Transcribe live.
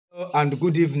And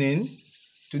good evening.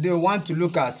 Today we want to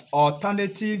look at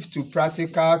alternative to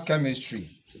practical chemistry.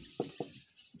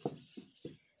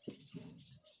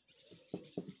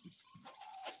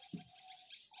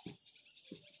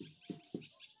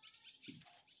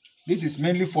 This is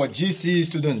mainly for GCE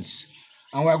students,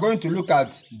 and we are going to look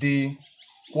at the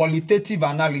qualitative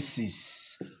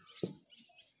analysis.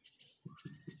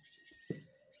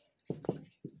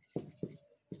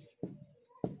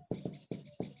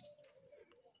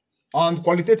 And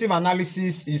qualitative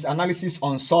analysis is analysis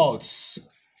on salts.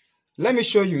 Let me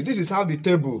show you. This is how the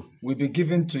table will be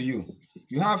given to you.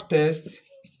 You have test,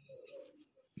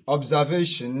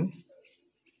 observation,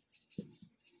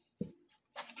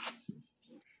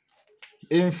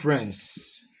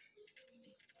 inference.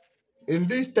 In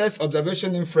this test,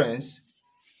 observation, inference,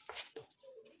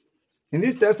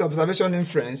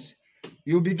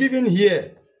 you'll be given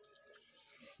here.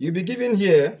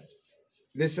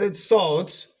 They said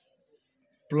salt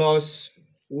plus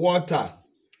water.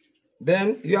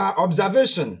 Then your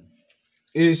observation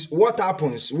is what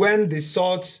happens when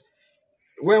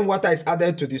water is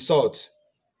added to the salt.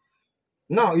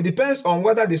 Now it depends on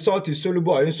whether the salt is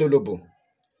soluble or insoluble.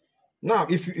 Now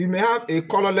if you may have a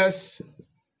colorless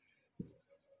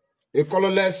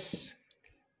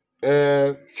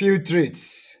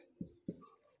filtrate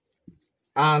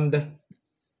and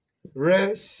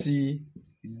residue,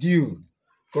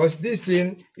 because this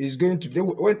thing is going to,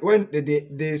 when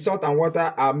the salt and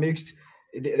water are mixed,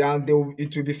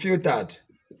 it will be filtered.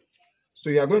 So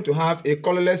you are going to have a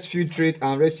colorless filtrate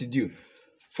and residue.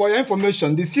 For your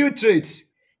information, the filtrate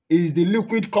is the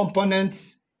liquid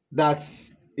component that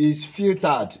is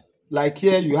filtered. Like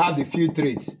here you have the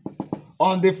filtrate.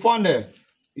 On the funnel,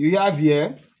 you have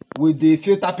here with the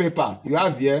filter paper, you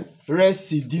have here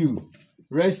residue.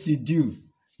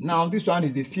 Now this one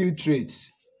is the filtrate.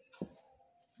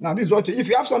 Now this is what if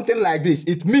you have something like this,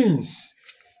 it means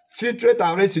filtrate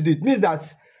and residue. It means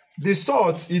that the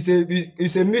salt is a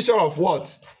mixture of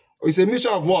what? It's a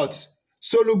mixture of what?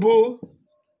 Soluble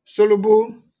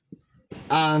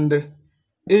and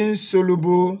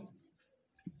insoluble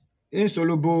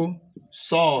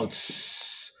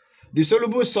salts. The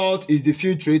soluble salt is the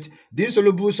filtrate, the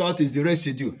insoluble salt is the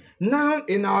residue. Now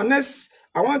in our next,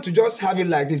 I want to just have it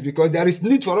like this because there is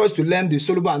need for us to learn the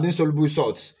soluble and insoluble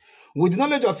salts. With the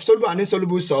knowledge of soluble and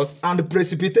insoluble salts and the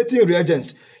precipitating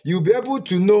reagents, you'll be able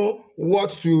to know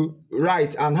what to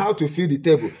write and how to fill the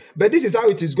table. But this is how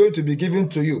it is going to be given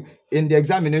to you in the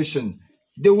examination.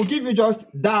 They will give you just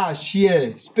dash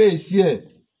here, space here.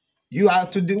 You are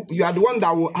the one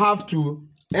that will have to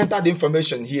enter the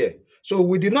information here. So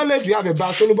with the knowledge you have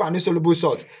about soluble and insoluble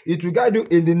salts, it will guide you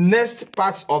in the next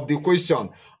parts of the question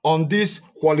on this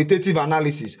qualitative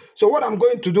analysis. So what I'm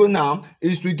going to do now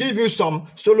is to give you some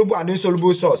soluble and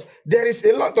insoluble salts. There is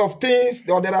a lot of things,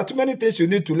 or there are too many things you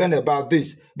need to learn about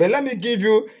this. But let me give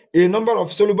you a number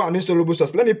of soluble and insoluble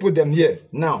salts. Let me put them here.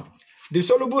 Now, the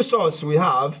soluble salts we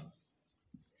have,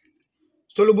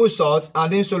 soluble salts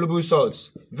and insoluble salts.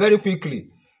 Very quickly.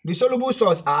 The soluble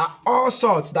salts are all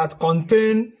salts that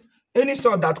contain, any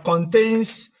salt that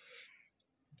contains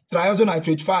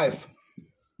triazonitrate 5.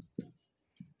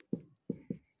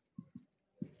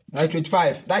 Nitrate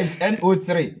 5, that is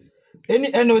NO3. Any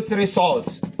NO3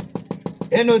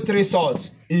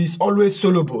 salt is always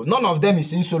soluble. None of them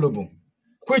is insoluble.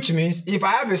 Which means if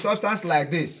I have a substance like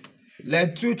this,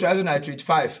 lead 2 triazonitrate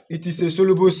 5, it is a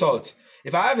soluble salt.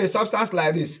 If I have a substance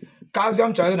like this,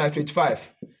 calcium triazonitrate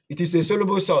 5, it is a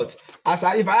soluble salt. If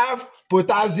I have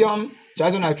potassium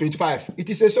triazonitrate 5, it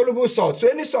is a soluble salt. So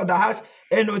any salt that has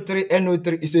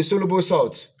NO3 is a soluble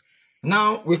salt.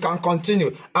 Now we can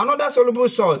continue. Another soluble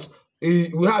salt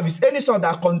we have is any salt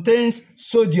that contains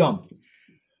sodium,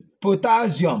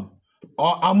 potassium,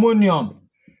 or ammonium.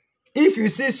 If you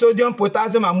see sodium,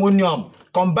 potassium, ammonium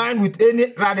combined with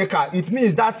any radical, it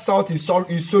means that salt is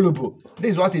soluble.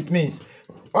 This is what it means.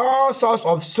 All salts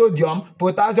of sodium,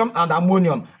 potassium, and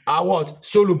ammonium are what?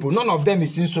 Soluble. None of them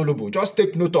is insoluble. Just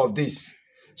take note of this.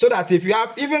 So that if you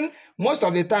have, even most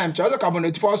of the time,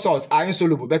 triazocarbonate 4 salts are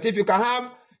insoluble. But if you can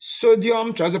have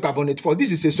sodium triazocarbonate 4,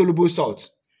 this is a soluble salt.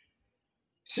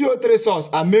 CO3 salts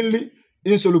are mainly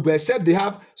insoluble except they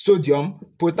have sodium,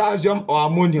 potassium, or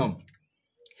ammonium.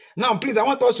 Now, please, I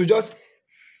want us to just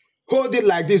hold it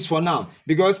like this for now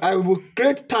because I will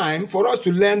create time for us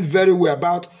to learn very well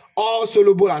about all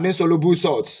soluble and insoluble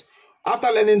salts. After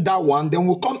learning that one, then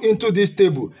we'll come into this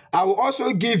table. I will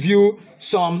also give you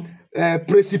some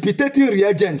precipitating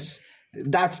reagents.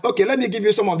 Okay, let me give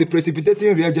you some of the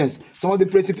precipitating reagents. Some of the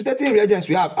precipitating reagents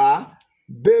we have are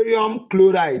barium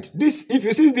chloride. This, if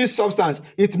you see this substance,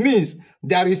 it means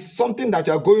there is something that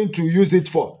you are going to use it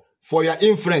for. for your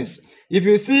inference. If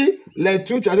you see lead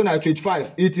 2 triazonitrate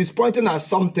 5, it is pointing at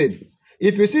something.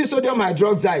 If you see sodium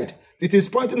hydroxide, it is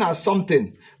pointing at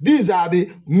something. These are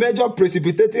the major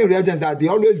precipitating reagents that they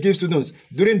always give students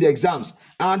during the exams.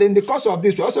 And in the course of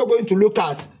this, we're also going to look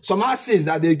at some acids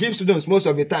that they give students most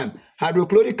of the time.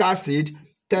 Hydrochloric acid,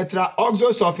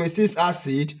 tetraoxosulfaceous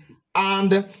acid,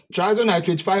 and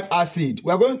triazonitrate 5 acid.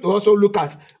 We're going to also look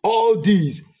at all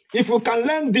these. If you can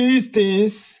learn these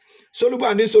things, soluble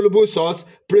and insoluble salts,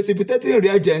 precipitating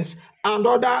reagents, and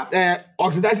other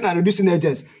oxidizing and reducing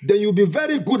agents, then you'll be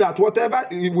very good at whatever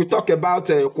we talk about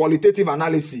qualitative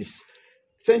analysis.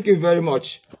 Thank you very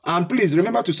much. And please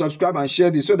remember to subscribe and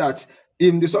share this so that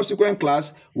in the subsequent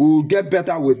class, we'll get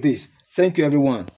better with this. Thank you, everyone.